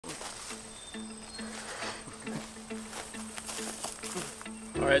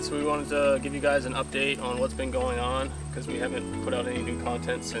Alright, so we wanted to give you guys an update on what's been going on because we haven't put out any new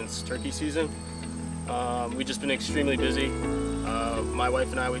content since turkey season. We've just been extremely busy. My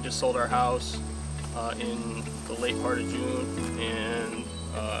wife and I, we just sold our house in the late part of June, and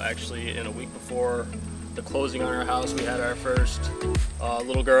actually in a week before the closing on our house we had our first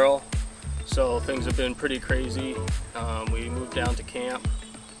little girl. So things have been pretty crazy. We moved down to camp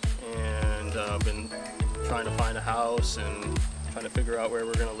and been trying to find a house and trying to figure out where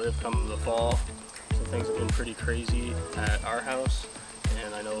we're going to live come the fall. So things have been pretty crazy at our house,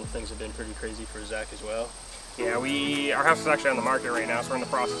 and I know things have been pretty crazy for Zach as well. Yeah, our house is actually on the market right now, so we're in the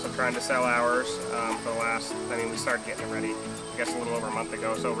process of trying to sell ours for the last, we started getting it ready, I guess a little over a month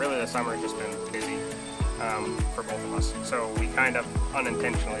ago, so really the summer has just been busy for both of us. So we kind of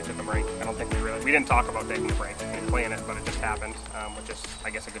unintentionally took a break. I don't think we didn't talk about taking a break. We didn't plan it, but it just happened, which is, I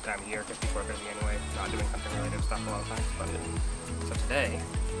guess, a good time of year because people are busy anyway, not doing hunting related stuff a lot of times. But so today,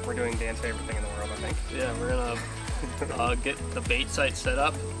 we're doing Dan's favorite thing in the world, I think. Yeah, we're gonna get the bait site set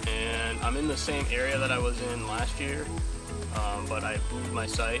up, and I'm in the same area that I was in last year, but I moved my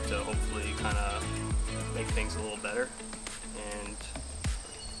site to hopefully kind of make things a little better. And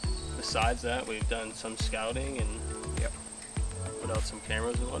besides that, we've done some scouting and put out some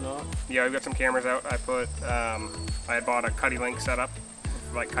cameras and whatnot. Yeah, we've got some cameras out. I had bought a Cuddy Link setup,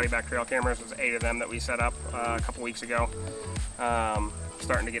 like Cuddy back trail cameras. There's 8 of them that we set up a couple weeks ago.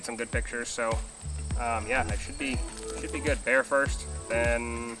 Starting to get some good pictures, so yeah, it should be good. Bear first,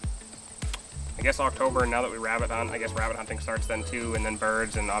 then I guess October, and now that we rabbit hunt, I guess rabbit hunting starts then too, and then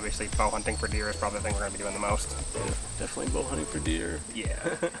birds, and obviously bow hunting for deer is probably the thing we're going to be doing the most. Yeah, definitely bow hunting for deer. Yeah,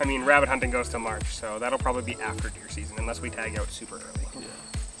 rabbit hunting goes till March, so that'll probably be after deer season, unless we tag out super early. Yeah.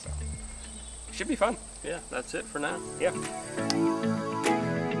 So, should be fun. Yeah, that's it for now. Yeah.